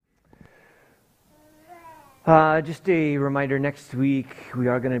Just a reminder, next week we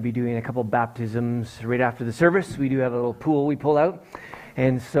are going to be doing a couple baptisms right after the service. We do have a little pool we pull out.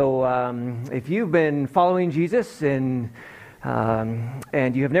 And so if you've been following Jesus and you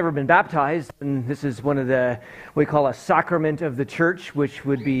have never been baptized, then this is one of what we call a sacrament of the church, which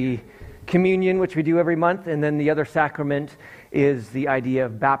would be communion, which we do every month. And then the other sacrament is the idea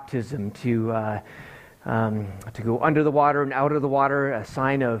of baptism, to go under the water and out of the water, a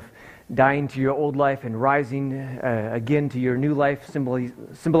sign of dying to your old life and rising again to your new life,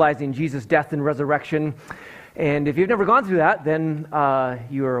 symbolizing Jesus' death and resurrection. And if you've never gone through that, then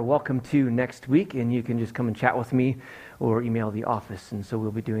you are welcome to next week, and you can just come and chat with me or email the office. And so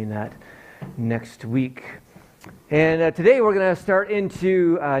we'll be doing that next week. And today we're going to start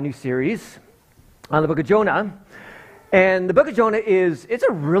into a new series on the book of Jonah. And the book of Jonah it's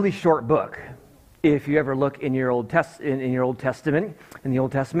a really short book. If you ever look in your Old Testament,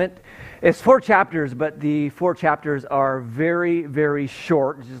 it's 4 chapters, but the 4 chapters are very, very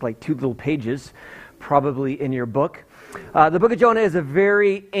short, just like 2 little pages, probably in your book. The book of Jonah is a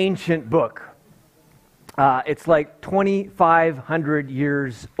very ancient book. It's like 2,500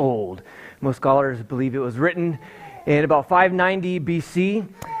 years old. Most scholars believe it was written in about 590 BC,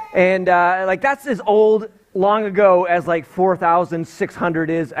 and that's as old long ago as like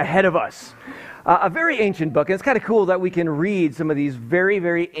 4,600 is ahead of us. A very ancient book, and it's kind of cool that we can read some of these very,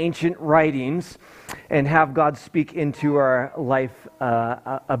 very ancient writings and have God speak into our life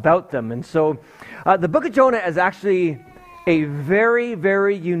about them. And so the book of Jonah is actually a very,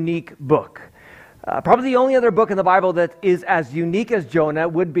 very unique book. Probably the only other book in the Bible that is as unique as Jonah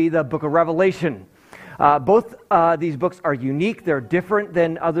would be the book of Revelation. Both these books are unique. They're different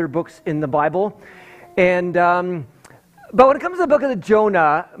than other books in the Bible. And but when it comes to the book of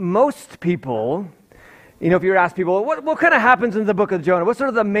Jonah, most people, if you were to ask people, what kind of happens in the book of Jonah? What's sort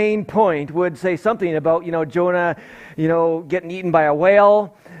of the main point? Would say something about, Jonah, getting eaten by a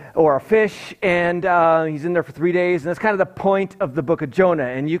whale or a fish, and he's in there for 3 days, and that's kind of the point of the book of Jonah.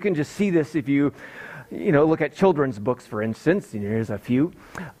 And you can just see this if you look at children's books, for instance. Here's a few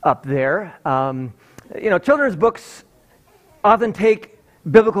up there. Children's books often take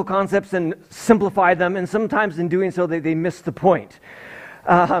biblical concepts and simplify them, and sometimes in doing so they miss the point.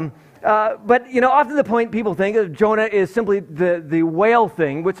 But often the point people think of Jonah is simply the whale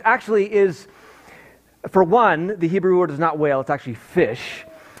thing, which actually is, for one, the Hebrew word is not whale, it's actually fish.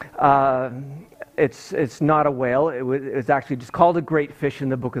 It's not a whale. It's actually just called a great fish in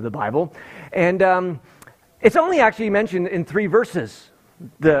the book of the Bible. And it's only actually mentioned in 3 verses,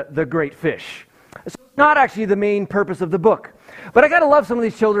 the great fish. So it's not actually the main purpose of the book. But I gotta love some of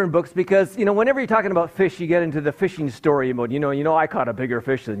these children books because, whenever you're talking about fish, you get into the fishing story mode. I caught a bigger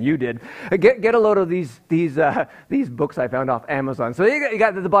fish than you did. Get a load of these books I found off Amazon. So you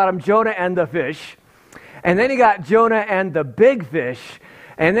got at the bottom Jonah and the fish, and then you got Jonah and the big fish,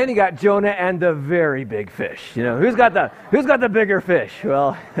 and then you got Jonah and the very big fish. Who's got the bigger fish?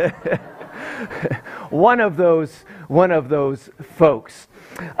 Well, one of those folks.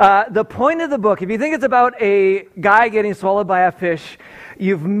 The point of the book, if you think it's about a guy getting swallowed by a fish,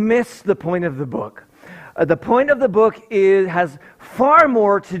 you've missed the point of the book. The point of the book has far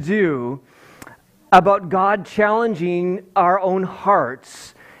more to do about God challenging our own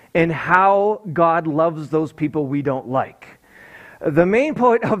hearts and how God loves those people we don't like. The main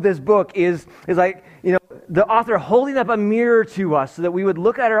point of this book is like, the author holding up a mirror to us so that we would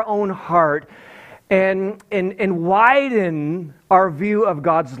look at our own heart and widen our view of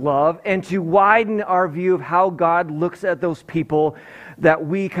God's love, and to widen our view of how God looks at those people that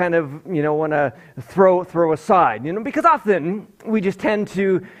we kind of, want to throw aside. Because often we just tend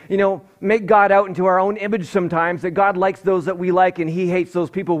to, make God out into our own image sometimes, that God likes those that we like and he hates those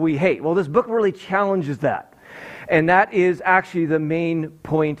people we hate. Well, this book really challenges that. And that is actually the main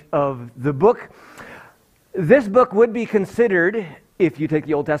point of the book. This book would be considered, if you take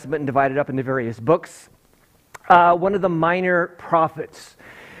the Old Testament and divide it up into various books, one of the minor prophets.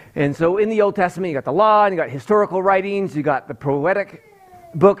 And so in the Old Testament, you got the law, and you got historical writings, you got the poetic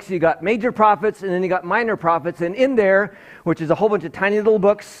books, you got major prophets, and then you got minor prophets. And in there, which is a whole bunch of tiny little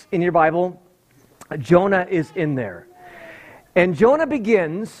books in your Bible, Jonah is in there. And Jonah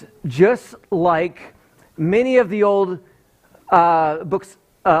begins just like many of the Old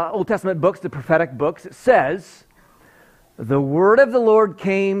Testament books, the prophetic books. It says, "The word of the Lord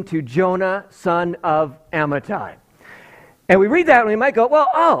came to Jonah, son of Amittai." And we read that and we might go,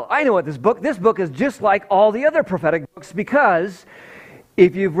 I know what this book is just like all the other prophetic books, because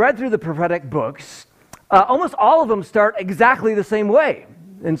if you've read through the prophetic books, almost all of them start exactly the same way.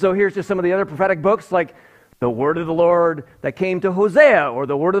 And so here's just some of the other prophetic books, like the word of the Lord that came to Hosea, or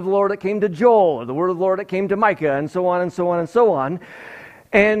the word of the Lord that came to Joel, or the word of the Lord that came to Micah, and so on and so on and so on.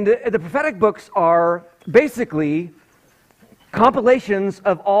 And the prophetic books are basically compilations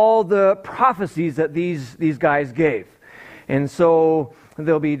of all the prophecies that these guys gave. And so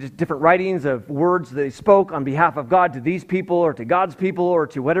there'll be different writings of words that they spoke on behalf of God to these people, or to God's people, or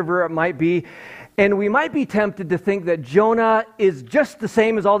to whatever it might be. And we might be tempted to think that Jonah is just the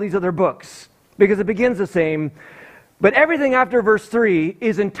same as all these other books, because it begins the same, but everything after verse 3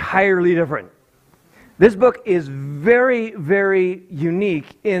 is entirely different. This book is very, very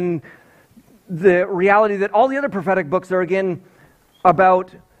unique in the reality that all the other prophetic books are, again,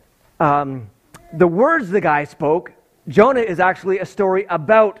 about the words the guy spoke. Jonah is actually a story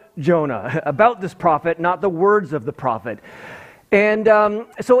about Jonah, about this prophet, not the words of the prophet. And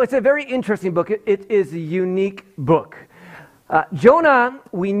so it's a very interesting book. It is a unique book. Jonah,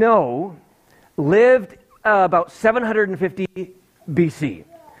 we know, lived about 750 BC,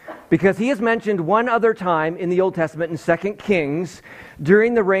 because he is mentioned one other time in the Old Testament in 2 Kings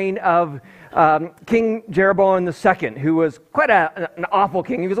during the reign of King Jeroboam II, who was quite an awful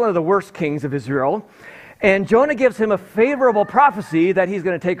king. He was one of the worst kings of Israel. And Jonah gives him a favorable prophecy that he's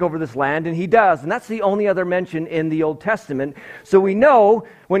going to take over this land, and he does. And that's the only other mention in the Old Testament. So we know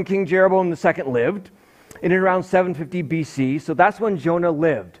when King Jeroboam II lived, in around 750 BC, so that's when Jonah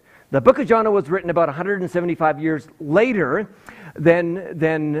lived. The book of Jonah was written about 175 years later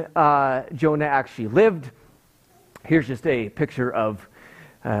than Jonah actually lived. Here's just a picture of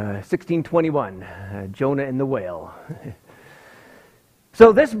 1621, Jonah and the whale.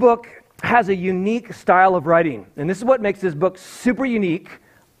 So this book has a unique style of writing, and this is what makes this book super unique,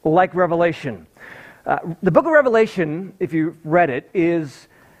 like Revelation. The book of Revelation, if you've read it, is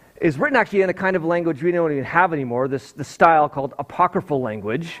written actually in a kind of language we don't even have anymore, the style called apocryphal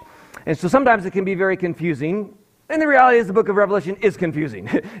language. And so sometimes it can be very confusing. And the reality is the book of Revelation is confusing.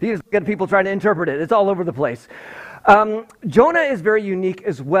 You just get people trying to interpret it. It's all over the place. Jonah is very unique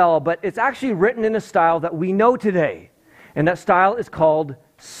as well, but it's actually written in a style that we know today. And that style is called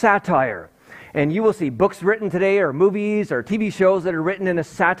satire. And you will see books written today, or movies, or TV shows that are written in a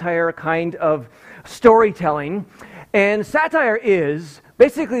satire kind of storytelling. And satire is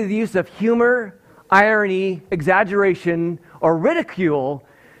basically the use of humor, irony, exaggeration, or ridicule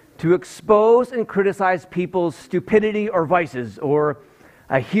to expose and criticize people's stupidity or vices, or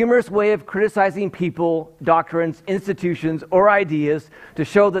a humorous way of criticizing people, doctrines, institutions, or ideas to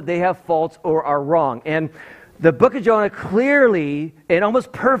show that they have faults or are wrong. And the book of Jonah clearly and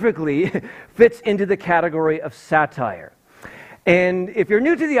almost perfectly fits into the category of satire. And if you're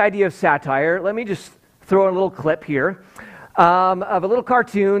new to the idea of satire, let me just throw in a little clip here of a little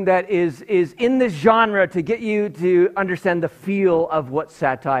cartoon that is in this genre to get you to understand the feel of what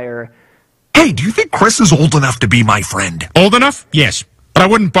satire. Hey, do you think Chris is old enough to be my friend? Old enough? Yes. But I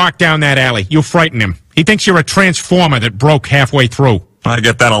wouldn't bark down that alley. You'll frighten him. He thinks you're a transformer that broke halfway through. I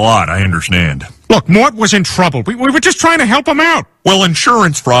get that a lot, I understand. Look, Mort was in trouble. We were just trying to help him out. Well,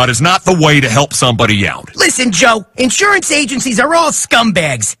 insurance fraud is not the way to help somebody out. Listen, Joe, insurance agencies are all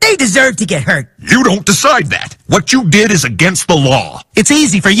scumbags. They deserve to get hurt. You don't decide that. What you did is against the law. It's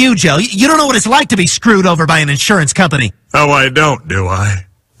easy for you, Joe. You don't know what it's like to be screwed over by an insurance company. Oh, I don't, do I?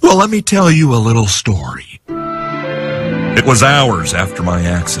 Well, let me tell you a little story. It was hours after my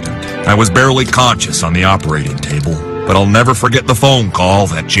accident. I was barely conscious on the operating table, but I'll never forget the phone call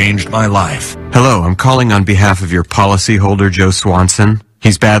that changed my life. Hello, I'm calling on behalf of your policyholder, Joe Swanson.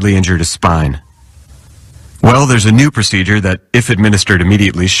 He's badly injured his spine. Well, there's a new procedure that, if administered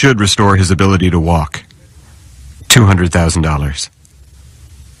immediately, should restore his ability to walk. $200,000.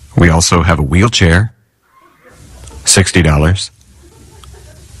 We also have a wheelchair. $60.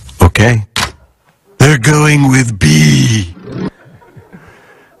 Okay. They're going with B.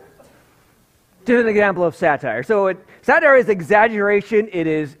 Just an example of satire. So satire is exaggeration. It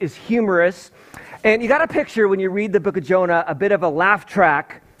is humorous. And you got a picture when you read the book of Jonah, a bit of a laugh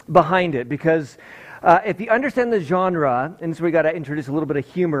track behind it, because if you understand the genre, and so we got to introduce a little bit of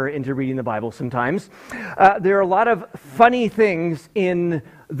humor into reading the Bible sometimes, there are a lot of funny things in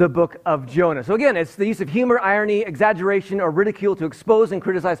the book of Jonah. So again, it's the use of humor, irony, exaggeration, or ridicule to expose and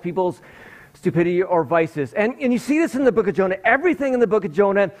criticize people's stupidity or vices. And you see this in the book of Jonah. Everything in the book of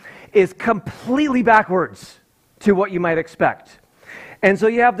Jonah is completely backwards to what you might expect. And so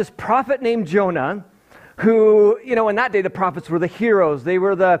you have this prophet named Jonah, who, in that day, the prophets were the heroes. They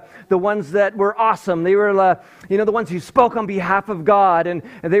were the ones that were awesome. They were, the ones who spoke on behalf of God, and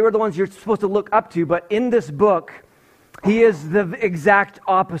they were the ones you're supposed to look up to. But in this book, He is the exact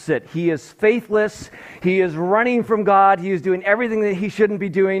opposite. He is faithless. He is running from God. He is doing everything that he shouldn't be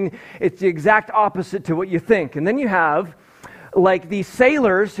doing. It's the exact opposite to what you think. And then you have like these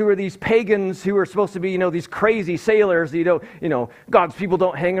sailors who are these pagans who are supposed to be, these crazy sailors, God's people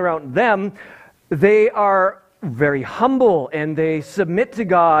don't hang around them. They are very humble and they submit to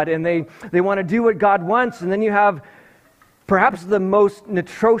God and they want to do what God wants. And then you have perhaps the most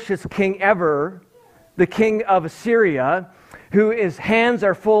atrocious king ever, the king of Assyria, whose hands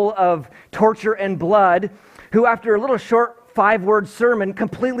are full of torture and blood, who after a little short 5-word sermon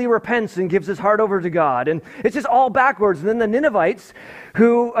completely repents and gives his heart over to God. And it's just all backwards. And then the Ninevites,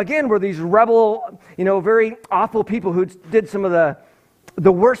 who again were these rebel, very awful people who did some of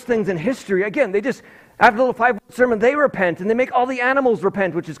the worst things in history. Again, they just, after a little 5-word sermon, they repent, and they make all the animals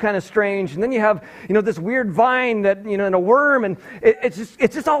repent, which is kind of strange. And then you have, this weird vine that, and a worm, and it's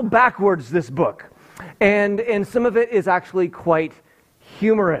just all backwards, this book. And some of it is actually quite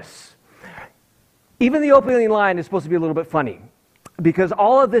humorous. Even the opening line is supposed to be a little bit funny, because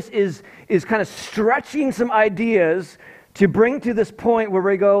all of this is kind of stretching some ideas to bring to this point where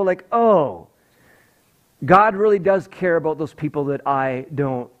we go like, oh, God really does care about those people that I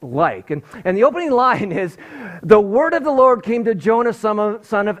don't like. And the opening line is, the word of the Lord came to Jonah, son of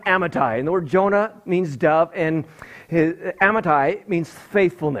Amittai. And the word Jonah means dove, and Amittai means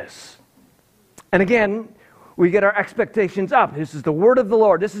faithfulness. And again, we get our expectations up. This is the word of the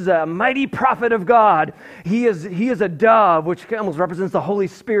Lord. This is a mighty prophet of God. He is a dove, which almost represents the Holy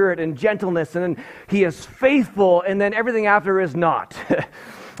Spirit and gentleness. And then he is faithful, and then everything after is not.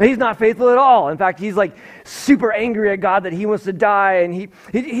 He's not faithful at all. In fact, he's like super angry at God that he wants to die, and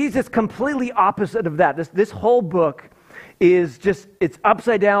he's just completely opposite of that. This whole book is just, it's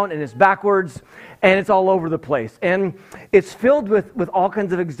upside down and it's backwards and it's all over the place. And it's filled with all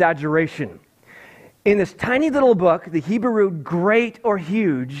kinds of exaggeration. In this tiny little book, the Hebrew root great or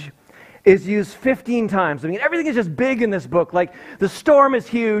huge is used 15 times. I mean, everything is just big in this book. Like the storm is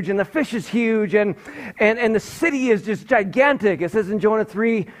huge and the fish is huge and the city is just gigantic. It says in Jonah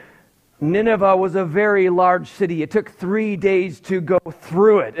 3, Nineveh was a very large city. It took 3 days to go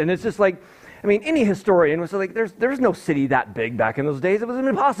through it. And it's just like, I mean, any historian was like, there's no city that big back in those days. It was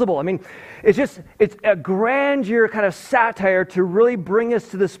impossible. I mean, it's a grandeur kind of satire to really bring us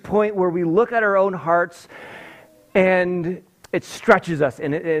to this point where we look at our own hearts and it stretches us,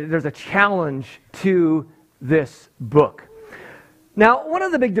 and there's a challenge to this book. Now, one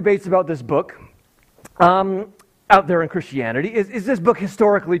of the big debates about this book out there in Christianity is this book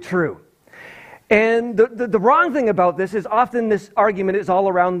historically true? And the wrong thing about this is often this argument is all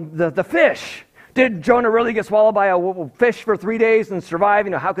around the fish. Did Jonah really get swallowed by a fish for 3 days and survive?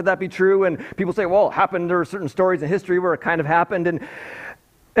 How could that be true? And people say, well, it happened. There are certain stories in history where it kind of happened. And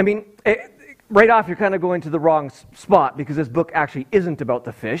I mean, right off, you're kind of going to the wrong spot, because this book actually isn't about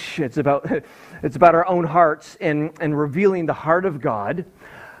the fish. It's about our own hearts and revealing the heart of God.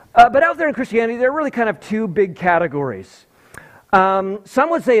 But out there in Christianity, there are really kind of two big categories. Some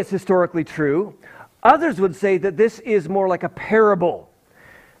would say it's historically true. Others would say that this is more like a parable.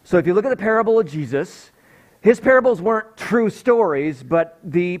 So if you look at the parable of Jesus, his parables weren't true stories, but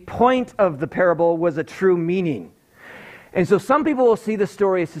the point of the parable was a true meaning. And so some people will see the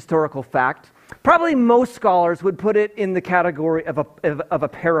story as historical fact. Probably most scholars would put it in the category of a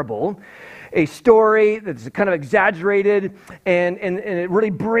parable, a story that's kind of exaggerated, and it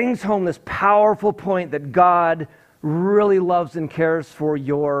really brings home this powerful point that God really loves and cares for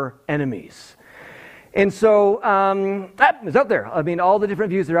your enemies. And so it's out there. I mean, all the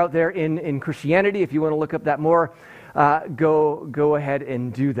different views are out there in Christianity. If you want to look up that more, go ahead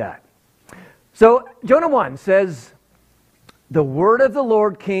and do that. So Jonah 1 says, the word of the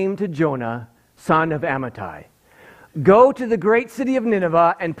Lord came to Jonah, son of Amittai. Go to the great city of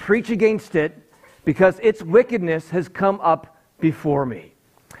Nineveh and preach against it, because its wickedness has come up before me.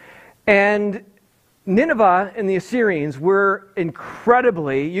 And Nineveh and the Assyrians were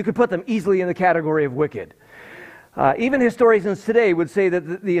incredibly, you could put them easily in the category of wicked. Even historians today would say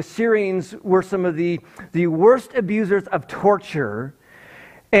that the Assyrians were some of the worst abusers of torture,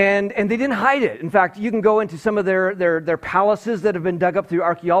 and they didn't hide it. In fact, you can go into some of their palaces that have been dug up through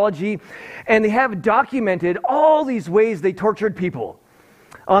archaeology, and they have documented all these ways they tortured people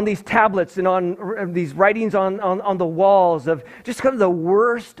on these tablets and on these writings on the walls of just kind of the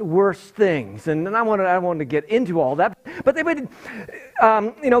worst things. And I want to get into all that, but they would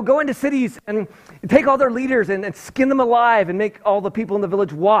go into cities and take all their leaders and skin them alive and make all the people in the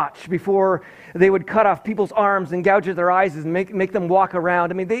village watch before they would cut off people's arms and gouge at their eyes and make them walk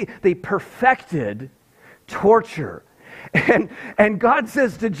around. I mean, they perfected torture. And God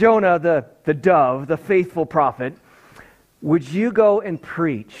says to Jonah, the dove, the faithful prophet, would you go and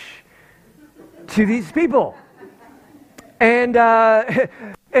preach to these people? And, and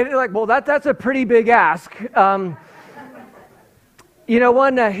you're like, well, that's a pretty big ask. You know,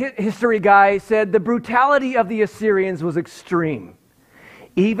 one history guy said the brutality of the Assyrians was extreme,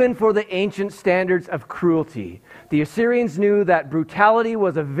 even for the ancient standards of cruelty. The Assyrians knew that brutality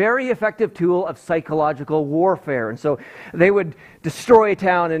was a very effective tool of psychological warfare. And so they would destroy a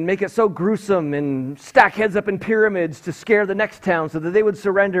town and make it so gruesome and stack heads up in pyramids to scare the next town so that they would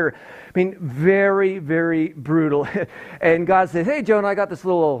surrender. I mean, very, very brutal. And God said, hey, Jonah, I got this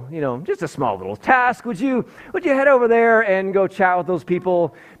little, just a small little task. Would you head over there and go chat with those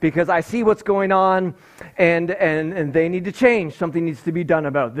people? Because I see what's going on and they need to change. Something needs to be done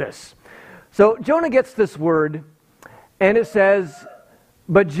about this. So Jonah gets this word, and it says,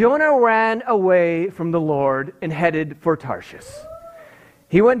 but Jonah ran away from the Lord and headed for Tarshish.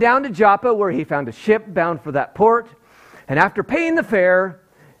 He went down to Joppa, where he found a ship bound for that port, and after paying the fare,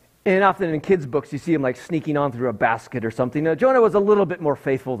 and often in kids' books you see him like sneaking on through a basket or something. Now, Jonah was a little bit more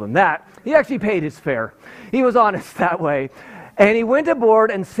faithful than that. He actually paid his fare. He was honest that way. And he went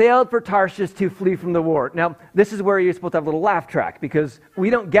aboard and sailed for Tarshish to flee from the war. Now, this is where you're supposed to have a little laugh track, because we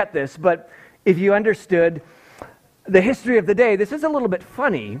don't get this, but if you understood the history of the day, this is a little bit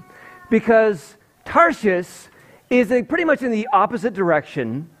funny, because Tarshish is pretty much in the opposite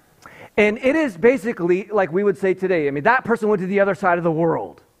direction, and it is basically like we would say today. I mean, that person went to the other side of the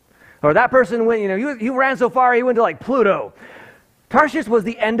world, or that person went, he ran so far he went to like Pluto. Tarshish was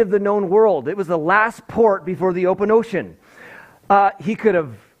the end of the known world. It was the last port before the open ocean. He could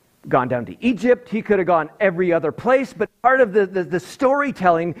have gone down to Egypt. He could have gone every other place. But part of the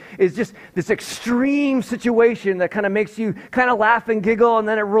storytelling is just this extreme situation that kind of makes you kind of laugh and giggle, and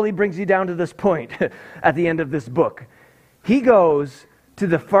then it really brings you down to this point at the end of this book. He goes to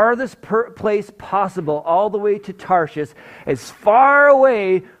the farthest place possible, all the way to Tarshish, as far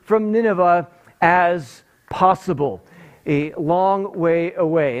away from Nineveh as possible, a long way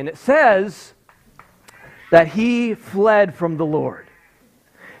away. And it says that he fled from the Lord.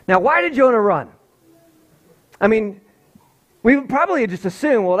 Now, why did Jonah run? I mean, we would probably just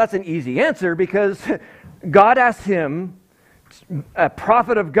assume, well, that's an easy answer, because God asked him, a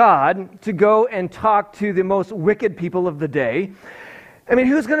prophet of God, to go and talk to the most wicked people of the day. I mean,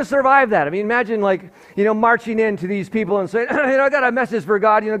 who's going to survive that? I mean, imagine marching into these people and saying, I got a message for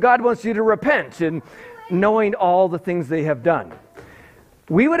God. God wants you to repent, and knowing all the things they have done.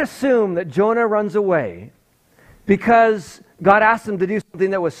 We would assume that Jonah runs away because God asked him to do something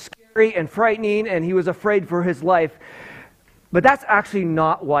that was scary and frightening, and he was afraid for his life. But that's actually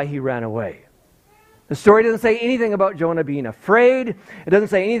not why he ran away. The story doesn't say anything about Jonah being afraid. It doesn't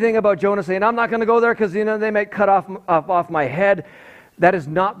say anything about Jonah saying, I'm not going to go there because they might cut off my head. That is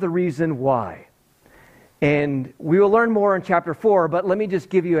not the reason why. And we will learn more in chapter 4, but let me just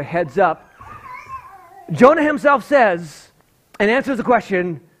give you a heads up. Jonah himself says, and answers the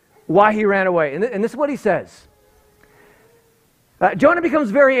question, why he ran away. And this is what he says. Jonah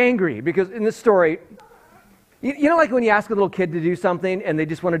becomes very angry because in this story, like when you ask a little kid to do something and they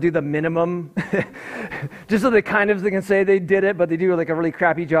just want to do the minimum, just so they can say they did it, but they do like a really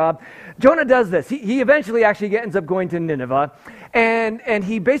crappy job. Jonah does this. He eventually actually ends up going to Nineveh, and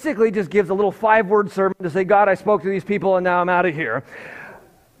he basically just gives a little 5-word sermon to say, God, I spoke to these people and now I'm out of here.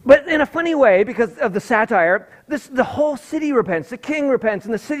 But in a funny way, because of the satire, the whole city repents. The king repents,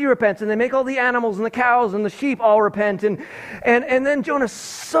 and the city repents, and they make all the animals and the cows and the sheep all repent. And then Jonah's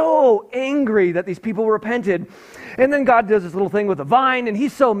so angry that these people repented. And then God does this little thing with a vine, and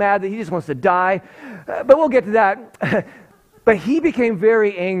he's so mad that he just wants to die. But we'll get to that. But he became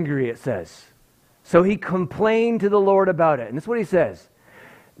very angry, it says. So he complained to the Lord about it. And this is what he says.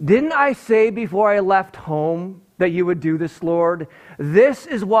 Didn't I say before I left home that you would do this, Lord? This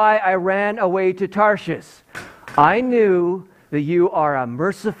is why I ran away to Tarshish. I knew that you are a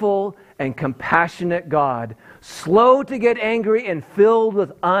merciful and compassionate God, slow to get angry and filled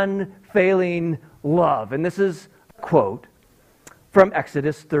with unfailing love. And this is a quote from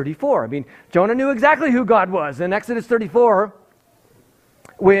Exodus 34. I mean, Jonah knew exactly who God was. In Exodus 34,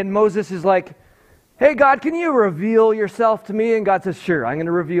 when Moses is like, hey, God, can you reveal yourself to me? And God says, sure, I'm going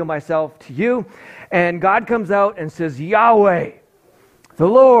to reveal myself to you. And God comes out and says, Yahweh, the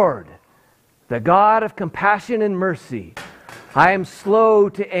Lord, the God of compassion and mercy, I am slow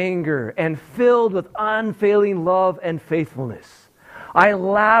to anger and filled with unfailing love and faithfulness. I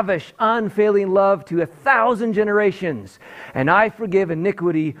lavish unfailing love to 1,000 generations, and I forgive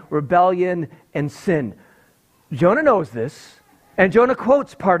iniquity, rebellion, and sin. Jonah knows this, and Jonah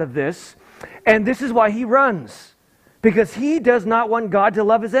quotes part of this, and this is why he runs. Because he does not want God to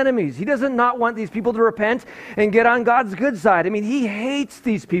love his enemies. He doesn't not want these people to repent and get on God's good side. I mean, he hates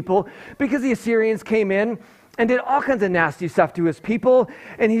these people because the Assyrians came in and did all kinds of nasty stuff to his people.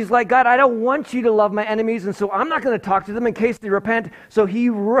 And he's like, God, I don't want you to love my enemies, and so I'm not going to talk to them in case they repent. So he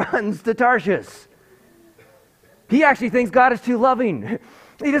runs to Tarshish. He actually thinks God is too loving.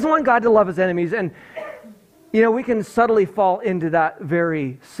 He doesn't want God to love his enemies. And, you know, we can subtly fall into that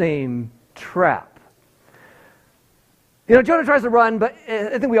very same trap. You know, Jonah tries to run, but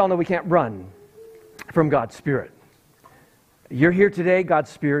I think we all know we can't run from God's Spirit. You're here today, God's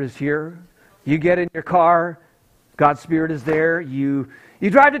Spirit is here. You get in your car, God's Spirit is there. You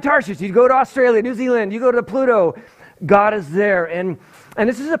drive to Tarshish, you go to Australia, New Zealand, you go to Pluto, God is there. And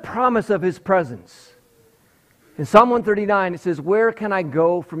this is a promise of his presence. In Psalm 139, it says, where can I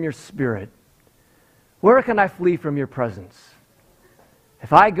go from your Spirit? Where can I flee from your presence?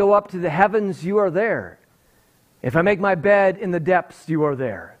 If I go up to the heavens, you are there. If I make my bed in the depths, you are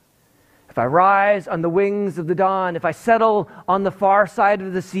there. If I rise on the wings of the dawn, if I settle on the far side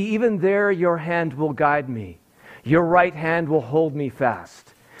of the sea, even there your hand will guide me. Your right hand will hold me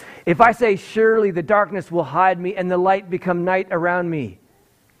fast. If I say, surely the darkness will hide me and the light become night around me,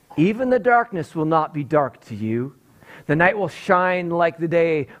 even the darkness will not be dark to you. The night will shine like the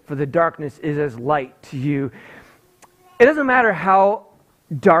day, for the darkness is as light to you. It doesn't matter how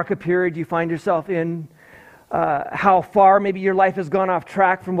dark a period you find yourself in, how far maybe your life has gone off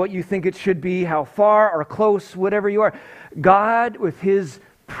track from what you think it should be, how far or close, whatever you are. God, with his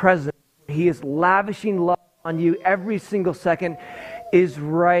presence, he is lavishing love on you every single second, is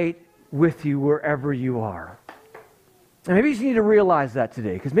right with you wherever you are. And maybe you just need to realize that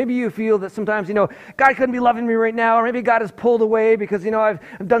today, because maybe you feel that sometimes, you know, God couldn't be loving me right now, or maybe God has pulled away because, you know, I've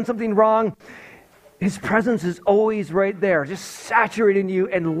done something wrong. His presence is always right there, just saturating you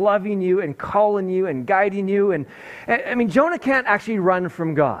and loving you and calling you and guiding you. And I mean, Jonah can't actually run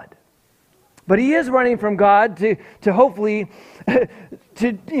from God. But he is running from God to hopefully,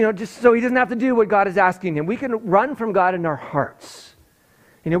 just so he doesn't have to do what God is asking him. We can run from God in our hearts.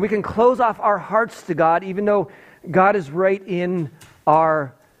 You know, we can close off our hearts to God, even though God is right in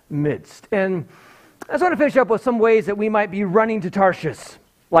our midst. And I just want to finish up with some ways that we might be running to Tarshish,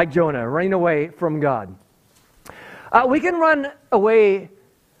 like Jonah, running away from God. We can run away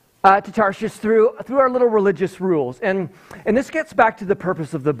to Tarshish through our little religious rules. And this gets back to the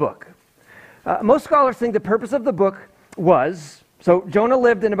purpose of the book. Most scholars think the purpose of the book was, so Jonah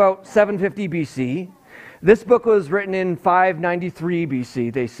lived in about 750 BC. This book was written in 593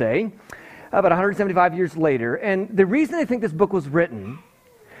 BC, they say, about 175 years later. And the reason they think this book was written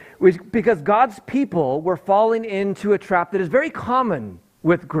was because God's people were falling into a trap that is very common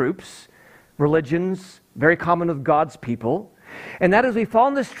with groups, religions, very common with God's people. And that is, we fall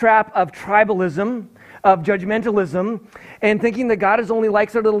in this trap of tribalism, of judgmentalism, and thinking that God is only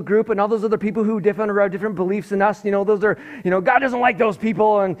likes our little group, and all those other people who have different beliefs than us, those are, God doesn't like those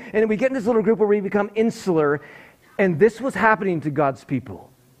people, and we get in this little group where we become insular. And this was happening to God's people.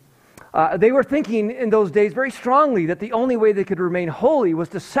 They were thinking in those days very strongly that the only way they could remain holy was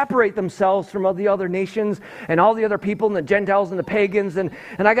to separate themselves from all the other nations and all the other people and the Gentiles and the pagans, and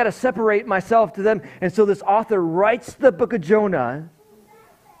I got to separate myself to them. And so this author writes the book of Jonah,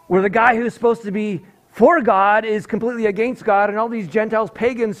 where the guy who's supposed to be for God is completely against God, and all these Gentiles,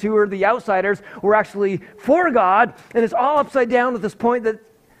 pagans who are the outsiders, were actually for God, and it's all upside down at this point that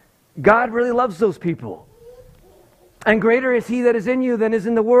God really loves those people. And greater is he that is in you than is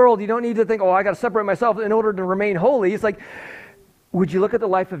in the world. You don't need to think, I got to separate myself in order to remain holy. It's like, would you look at the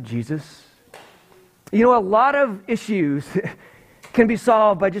life of Jesus? A lot of issues can be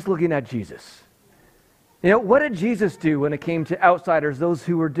solved by just looking at Jesus. What did Jesus do when it came to outsiders, those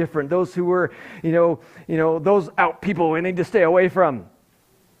who were different, those who were, those out people we need to stay away from?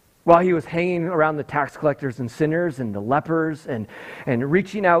 While he was hanging around the tax collectors and sinners and the lepers and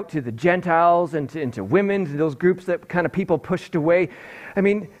reaching out to the Gentiles and to women, to those groups that kind of people pushed away. I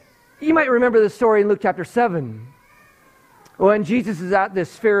mean, you might remember the story in Luke chapter 7. When Jesus is at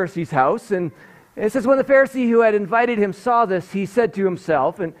this Pharisee's house, and it says, when the Pharisee who had invited him saw this, he said to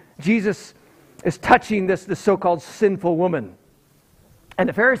himself, and Jesus is touching this so-called sinful woman. And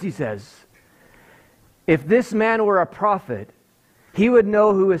the Pharisee says, if this man were a prophet, he would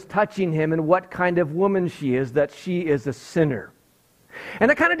know who is touching him and what kind of woman she is, that she is a sinner.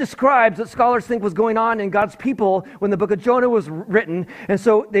 And that kind of describes what scholars think was going on in God's people when the book of Jonah was written. And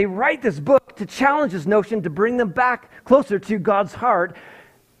so they write this book to challenge this notion, to bring them back closer to God's heart,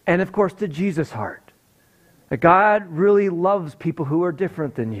 and of course to Jesus' heart. That God really loves people who are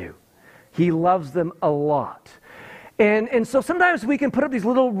different than you. He loves them a lot. And so sometimes we can put up these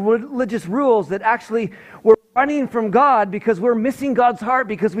little religious rules that actually were running from God because we're missing God's heart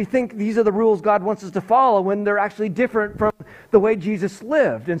because we think these are the rules God wants us to follow when they're actually different from the way Jesus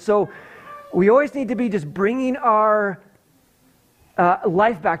lived. And so we always need to be just bringing our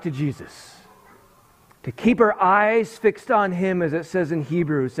life back to Jesus, to keep our eyes fixed on Him, as it says in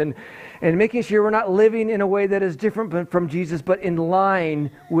Hebrews, and making sure we're not living in a way that is different from Jesus, but in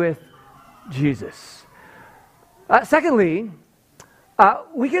line with Jesus. Secondly,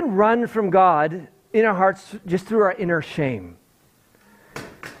 we can run from God in our hearts just through our inner shame.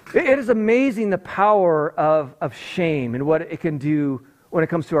 It is amazing the power of shame and what it can do when it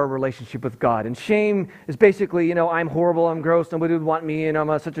comes to our relationship with God. And shame is basically, I'm horrible, I'm gross, nobody would want me, and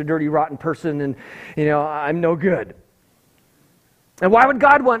I'm such a dirty, rotten person, and, I'm no good. And why would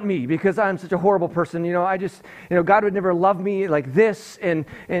God want me? Because I'm such a horrible person. God would never love me like this. And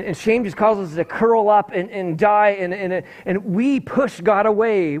shame just causes us to curl up and die. And we push God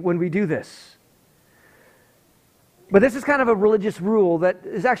away when we do this. But this is kind of a religious rule that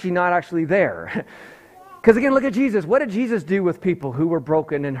is actually not actually there. Because again, look at Jesus. What did Jesus do with people who were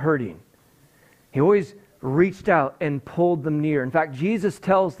broken and hurting? He always reached out and pulled them near. In fact, Jesus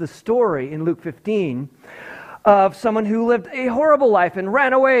tells the story in Luke 15 of someone who lived a horrible life and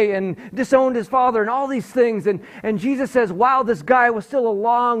ran away and disowned his father and all these things. And Jesus says, while this guy was still a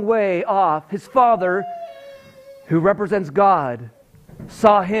long way off, his father, who represents God,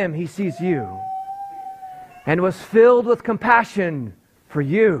 saw him, he sees you, and was filled with compassion for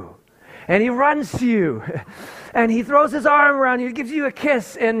you. And he runs to you, and he throws his arm around you, gives you a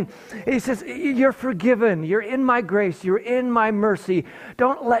kiss, and he says, you're forgiven, you're in my grace, you're in my mercy.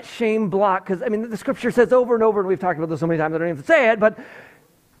 Don't let shame block, because, the scripture says over and over, and we've talked about this so many times, I don't even have to say it, but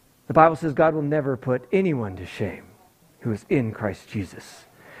the Bible says God will never put anyone to shame who is in Christ Jesus.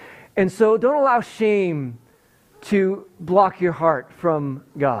 And so don't allow shame to block your heart from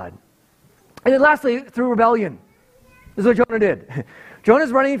God. And then lastly, through rebellion. This is what Jonah did.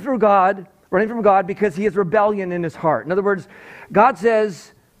 Jonah's running from God because he has rebellion in his heart. In other words, God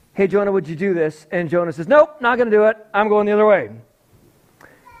says, hey, Jonah, would you do this? And Jonah says, nope, not going to do it. I'm going the other way.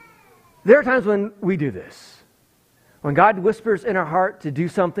 There are times when we do this. When God whispers in our heart to do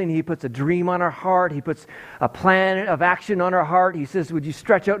something, He puts a dream on our heart. He puts a plan of action on our heart. He says, would you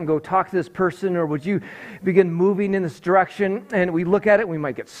stretch out and go talk to this person? Or would you begin moving in this direction? And we look at it, we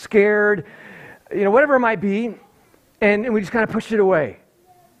might get scared, whatever it might be. And we just kind of push it away.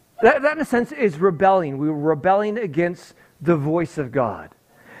 That in a sense is rebelling. We were rebelling against the voice of God.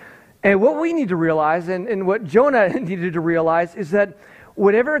 And what we need to realize, and what Jonah needed to realize, is that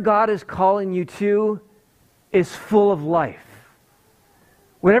whatever God is calling you to is full of life.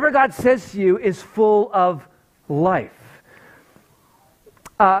 Whatever God says to you is full of life.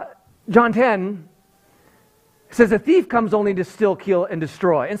 John 10 says a thief comes only to steal, kill, and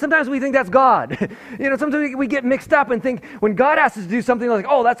destroy. And sometimes we think that's God. Sometimes we get mixed up and think when God asks us to do something like,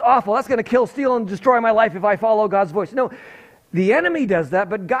 oh, that's awful, that's going to kill, steal, and destroy my life if I follow God's voice. No, the enemy does that,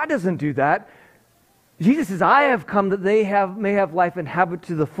 but God doesn't do that. Jesus says, I have come that they may have life and have it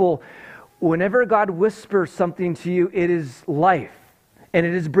to the full. Whenever God whispers something to you, it is life. And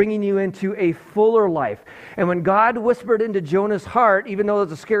it is bringing you into a fuller life. And when God whispered into Jonah's heart, even though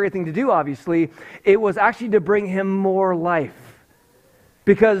it's a scary thing to do, obviously, it was actually to bring him more life.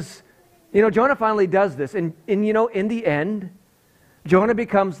 Because, Jonah finally does this. And in the end, Jonah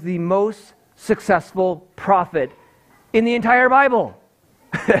becomes the most successful prophet in the entire Bible.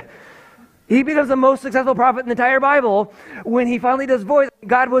 He becomes the most successful prophet in the entire Bible when he finally does voice.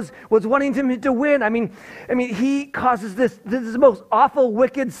 God was wanting him to win. He causes this most awful,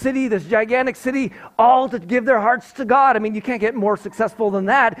 wicked city, this gigantic city, all to give their hearts to God. You can't get more successful than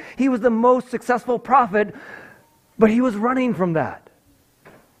that. He was the most successful prophet, but he was running from that.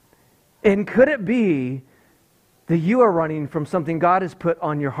 And could it be that you are running from something God has put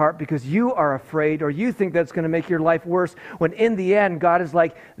on your heart because you are afraid or you think that's going to make your life worse, when in the end God is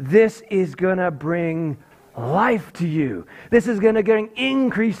like, this is going to bring life to you. This is going to bring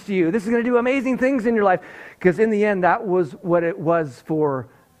increase to you. This is going to do amazing things in your life. Because in the end, that was what it was for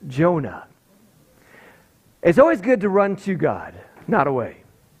Jonah. It's always good to run to God, not away.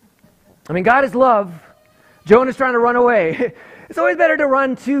 God is love. Jonah's trying to run away. It's always better to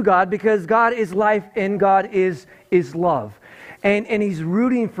run to God because God is life and God is love. And He's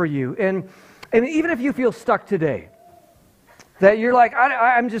rooting for you. And even if you feel stuck today, that you're like,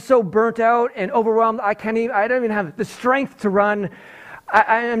 I'm just so burnt out and overwhelmed, I don't even have the strength to run,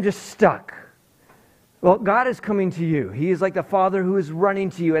 I am just stuck. Well, God is coming to you. He is like the Father who is running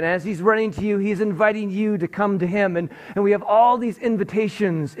to you. And as He's running to you, He's inviting you to come to Him. And we have all these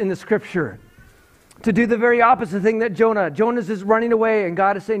invitations in the Scripture to do the very opposite thing that Jonah's is running away, and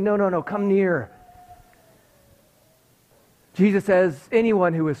God is saying, no, come near. Jesus says,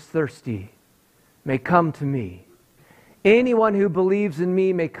 anyone who is thirsty may come to me. Anyone who believes in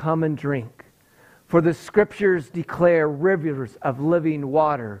me may come and drink. For the scriptures declare rivers of living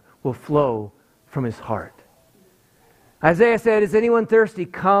water will flow from his heart. Isaiah said, is anyone thirsty?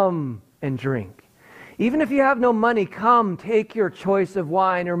 Come and drink. Even if you have no money, come, take your choice of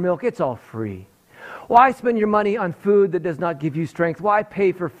wine or milk. It's all free. Why spend your money on food that does not give you strength? Why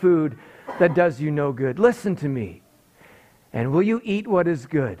pay for food that does you no good? Listen to me. And will you eat what is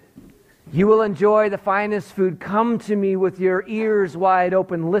good? You will enjoy the finest food. Come to me with your ears wide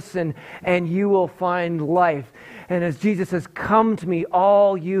open. Listen, and you will find life. And as Jesus says, come to me,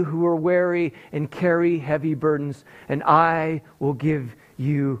 all you who are weary and carry heavy burdens, and I will give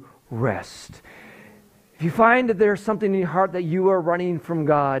you rest. If you find that there's something in your heart that you are running from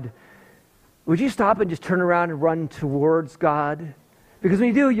God, would you stop and just turn around and run towards God? Because when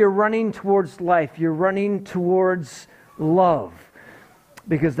you do, you're running towards life. You're running towards love.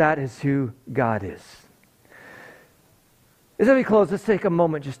 Because that is who God is. As we close, let's take a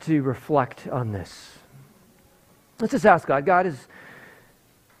moment just to reflect on this. Let's just ask God, God, is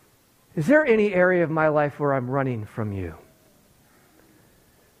there any area of my life where I'm running from you?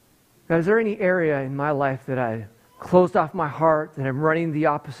 God, is there any area in my life that I closed off my heart, that I'm running the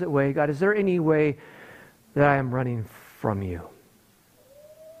opposite way? God, is there any way that I am running from you?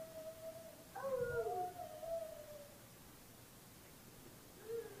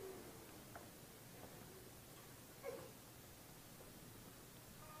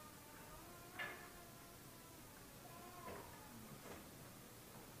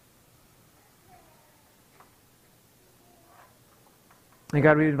 And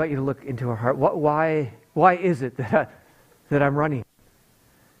God, we invite you to look into our heart. Why is it that I'm running?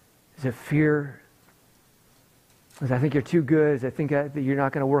 Is it fear? Is I think you're too good? Is I think that you're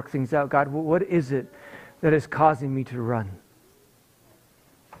not going to work things out? God, what is it that is causing me to run?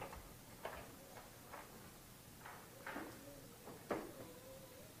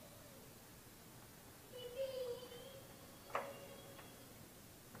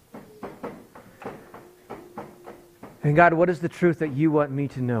 And God, what is the truth that you want me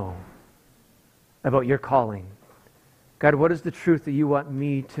to know about your calling? God, what is the truth that you want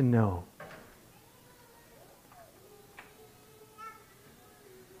me to know?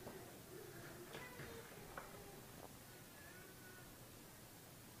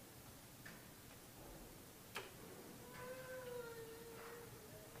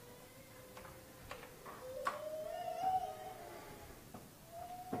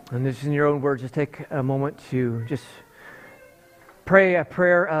 And just in your own words, just take a moment to just pray a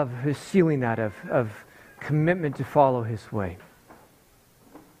prayer of his sealing that, of commitment to follow his way.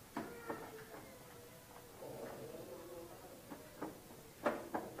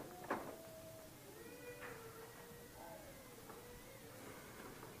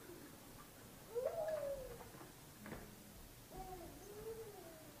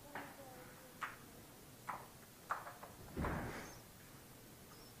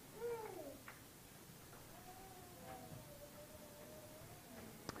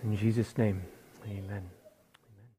 In Jesus' name, amen.